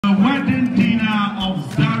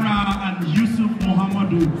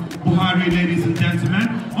Buhari, ladies and gentlemen,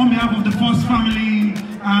 on behalf of the first family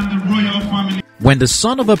and the royal family. When the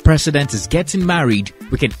son of a president is getting married,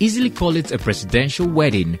 we can easily call it a presidential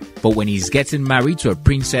wedding. But when he's getting married to a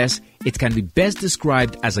princess, it can be best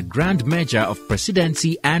described as a grand measure of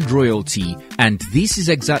presidency and royalty. And this is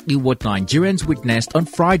exactly what Nigerians witnessed on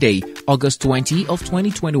Friday, August 20 of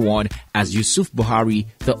 2021, as Yusuf Buhari,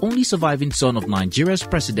 the only surviving son of Nigeria's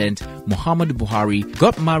president, Muhammadu Buhari,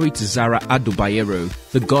 got married to Zahra Ado Bayero,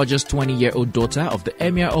 the gorgeous 20-year-old daughter of the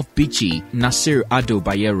Emir of Bichi, Nasir Ado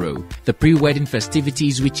Bayero. The pre-wedding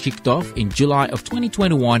festivities, which kicked off in July of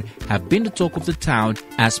 2021, have been the talk of the town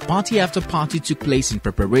as party after party took place in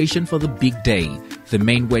preparation for the big day. The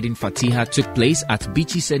main wedding Fatiha took place at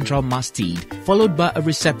Bichi Central Mastid, followed by a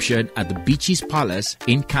reception at the Bichi's Palace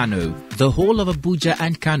in Kano. The whole of Abuja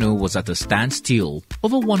and Kano was at a standstill.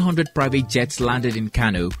 Over 100 private jets landed in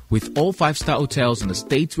Kano, with all 5-star hotels in the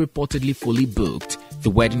state reportedly fully booked. The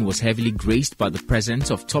wedding was heavily graced by the presence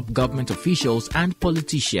of top government officials and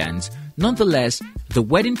politicians. Nonetheless, the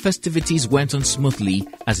wedding festivities went on smoothly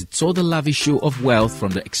as it saw the lavish show of wealth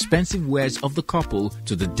from the expensive wares of the couple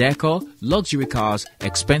to the decor, luxury cars,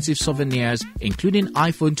 expensive souvenirs, including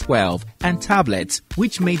iPhone 12 and tablets,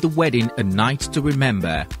 which made the wedding a night to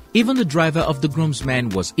remember. Even the driver of the groomsmen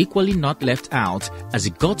was equally not left out, as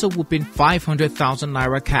he got a whopping 500,000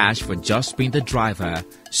 Naira cash for just being the driver.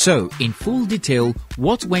 So, in full detail,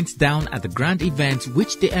 what went down at the grand event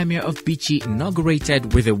which the Emir of Bichi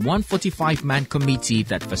inaugurated with a 145-man committee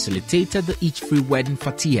that facilitated the each-free wedding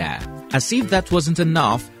Fatiha. As if that wasn't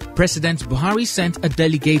enough, President Buhari sent a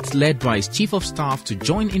delegate led by his chief of staff to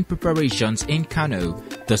join in preparations in Kano.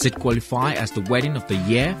 Does it qualify as the wedding of the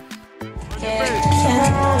year?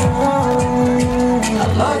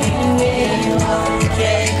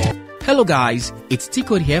 Hello guys, it's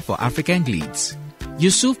decor here for African Glitz.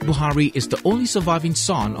 Yusuf Buhari is the only surviving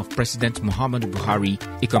son of President Muhammadu Buhari.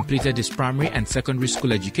 He completed his primary and secondary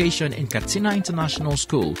school education in Katsina International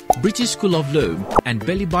School, British School of Law and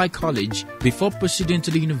Bellibai College before proceeding to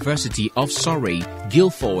the University of Surrey,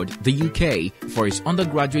 Guildford, the UK for his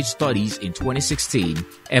undergraduate studies in 2016.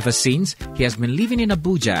 Ever since, he has been living in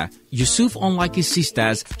Abuja. Yusuf, unlike his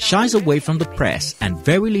sisters, shies away from the press and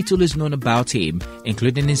very little is known about him,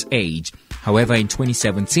 including his age. However, in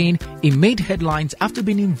 2017, he made headlines after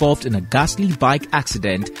being involved in a ghastly bike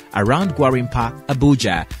accident around Gwarimpa,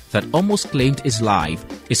 Abuja, that almost claimed his life.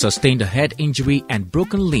 He sustained a head injury and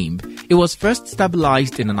broken limb. He was first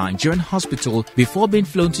stabilized in a Nigerian hospital before being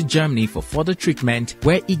flown to Germany for further treatment,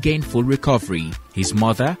 where he gained full recovery. His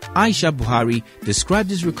mother, Aisha Buhari, described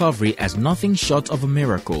his recovery as nothing short of a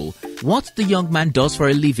miracle. What the young man does for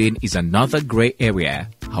a living is another grey area.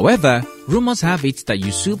 However, rumors have it that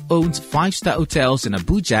Yusuf owns 5-star hotels in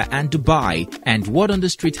Abuja and Dubai, and word on the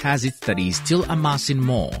street has it that he is still amassing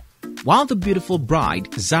more. While the beautiful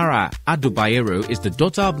bride, Zahra Ado Bayero, is the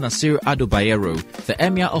daughter of Nasir Ado Bayero, the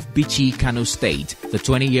Emir of Bichi, Kano State, the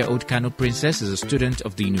 20-year-old Kano princess is a student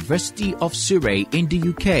of the University of Surrey in the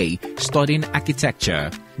UK, studying architecture.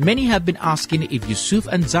 Many have been asking if Yusuf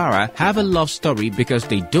and Zahra have a love story because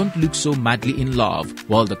they don't look so madly in love.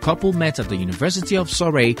 While the couple met at the University of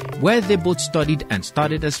Surrey, where they both studied and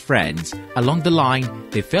started as friends. Along the line,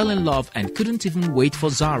 they fell in love and couldn't even wait for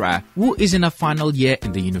Zahra, who is in her final year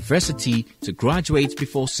in the university, to graduate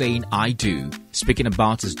before saying I do. Speaking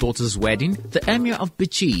about his daughter's wedding, the Emir of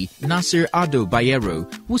Bichi, Nasir Ado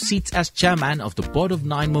Bayero, who sits as chairman of the board of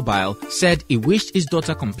 9 Mobile, said he wished his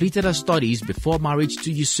daughter completed her studies before marriage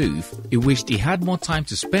to Yusuf. He wished he had more time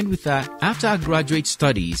to spend with her after her graduate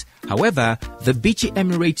studies. However, the Bichi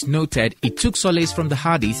Emirate noted it took solace from the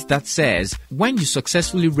hadith that says, when you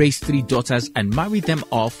successfully raise 3 daughters and marry them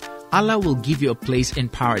off, Allah will give you a place in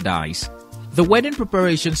paradise. The wedding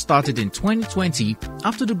preparation started in 2020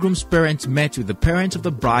 after the groom's parents met with the parents of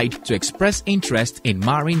the bride to express interest in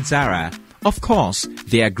marrying Zahra. Of course,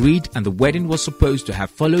 they agreed and the wedding was supposed to have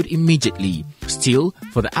followed immediately. Still,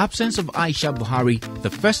 for the absence of Aisha Buhari, the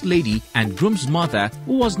First Lady and groom's mother,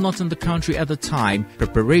 who was not in the country at the time,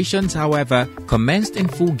 preparations, however, commenced in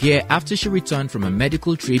full gear after she returned from a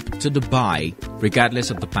medical trip to Dubai. Regardless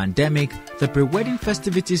of the pandemic, the pre-wedding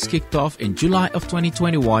festivities kicked off in July of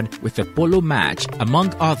 2021 with a polo match,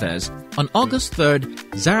 among others. On August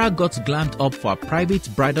 3rd, Zahra got glammed up for a private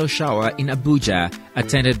bridal shower in Abuja,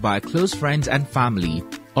 attended by close friends and family.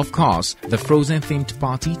 Of course, the Frozen-themed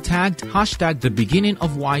party tagged #the beginning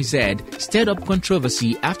of YZ stirred up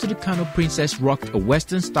controversy after the Kano princess rocked a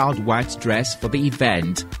Western-styled white dress for the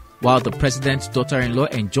event. While the president's daughter-in-law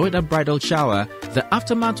enjoyed a bridal shower, the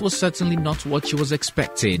aftermath was certainly not what she was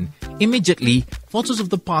expecting. Immediately, photos of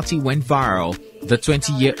the party went viral. The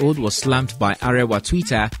 20-year-old was slammed by Arewa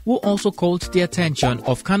Twitter, who also called the attention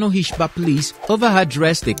of Kano Hishba police over her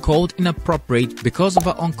dress they called inappropriate because of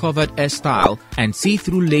her uncovered hairstyle and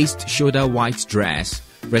see-through laced shoulder white dress.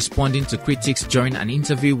 Responding to critics during an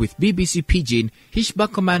interview with BBC Pidgin,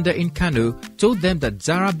 Hishba commander in Kano told them that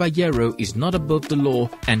Zahra is not above the law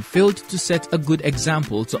and failed to set a good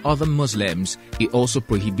example to other Muslims. He also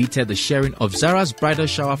prohibited the sharing of Zahra's bridal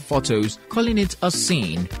shower photos, calling it a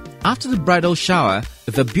sin. After the bridal shower,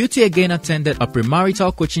 the beauty again attended a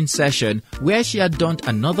premarital coaching session where she had donned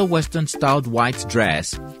another Western-styled white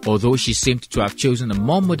dress. Although she seemed to have chosen a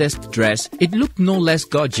more modest dress, it looked no less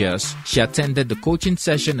gorgeous. She attended the coaching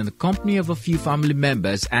session in the company of a few family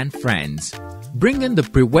members and friends. Bringing the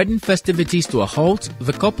pre-wedding festivities to a halt,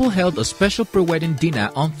 the couple held a special pre-wedding dinner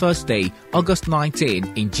on Thursday, August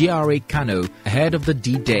 19 in GRA Kano ahead of the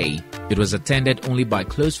D-Day. It was attended only by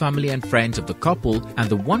close family and friends of the couple and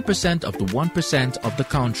the 1% of the 1% of the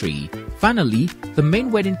country. Finally, the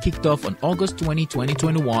main wedding kicked off on August 20,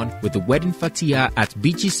 2021 with the wedding Fatiha at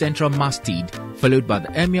Bichi Central Mastid, followed by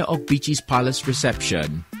the Emir of Bichi's palace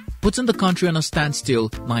reception. Putting the country on a standstill,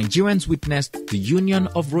 Nigerians witnessed the union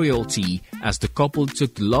of royalty as the couple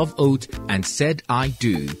took the love oath and said "I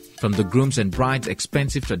do." From the groom's and bride's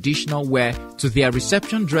expensive traditional wear to their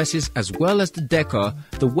reception dresses as well as the decor,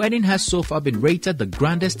 the wedding has so far been rated the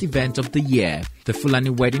grandest event of the year. The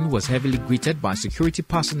Fulani wedding was heavily greeted by security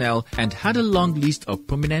personnel and had a long list of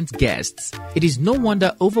prominent guests. It is no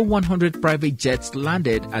wonder over 100 private jets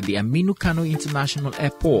landed at the Aminu Kano International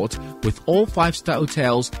Airport, with all 5-star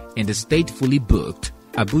hotels in the state fully booked.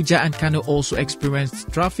 Abuja and Kano also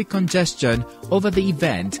experienced traffic congestion over the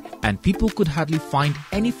event, and people could hardly find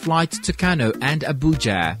any flights to Kano and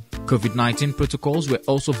Abuja. COVID-19 protocols were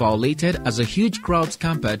also violated as a huge crowd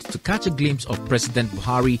scampered to catch a glimpse of President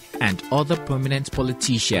Buhari and other prominent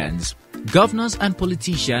politicians. Governors and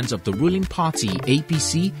politicians of the ruling party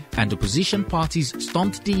APC and opposition parties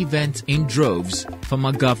stormed the event in droves.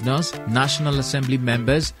 Former governors, National Assembly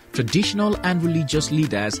members, traditional and religious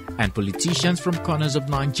leaders, and politicians from corners of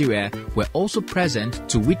Nigeria were also present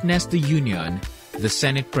to witness the union. The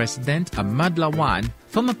Senate President Ahmad Lawan,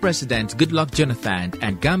 former President Goodluck Jonathan,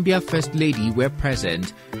 and Gambia First Lady were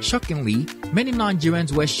present. Shockingly, many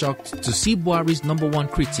Nigerians were shocked to see Buhari's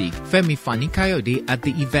 #1 critic, Femi Fani-Kayode, at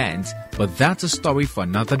the event, but that's a story for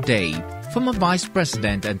another day. Former Vice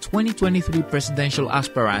President and 2023 presidential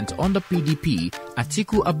aspirant under PDP,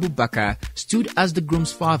 Atiku Abubakar, stood as the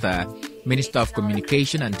groom's father. Minister of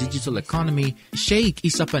Communication and Digital Economy, Sheikh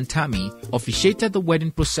Issa Pantami, officiated the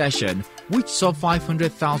wedding procession, which saw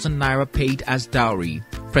 500,000 naira paid as dowry.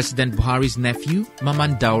 President Buhari's nephew,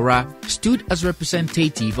 Maman Daura, stood as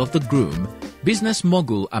representative of the groom. Business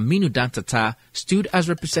mogul Aminu Dantata stood as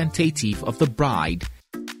representative of the bride.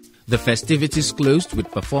 The festivities closed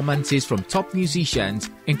with performances from top musicians,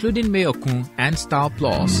 including Mayokun and Star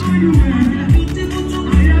Plus.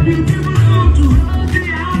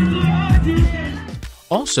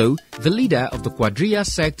 Also, the leader of the Quadrilla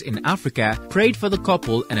sect in Africa prayed for the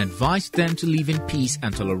couple and advised them to live in peace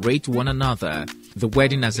and tolerate one another. The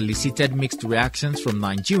wedding has elicited mixed reactions from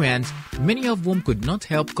Nigerians, many of whom could not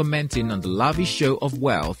help commenting on the lavish show of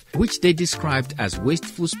wealth, which they described as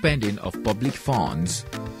wasteful spending of public funds.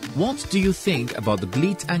 What do you think about the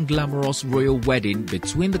glitz and glamorous royal wedding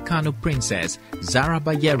between the Kano princess, Zahra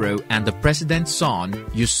and the president's son,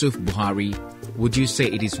 Yusuf Buhari? Would you say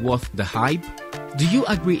it is worth the hype? Do you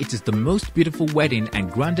agree it is the most beautiful wedding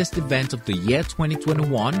and grandest event of the year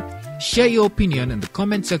 2021? Share your opinion in the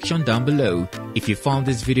comment section down below. If you found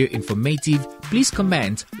this video informative, please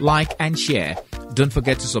comment, like and share. Don't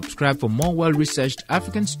forget to subscribe for more well-researched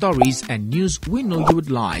African stories and news we know you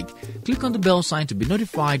would like. Click on the bell sign to be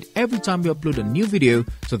notified every time we upload a new video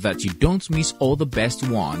so that you don't miss all the best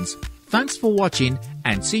ones. Thanks for watching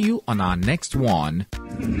and see you on our next one.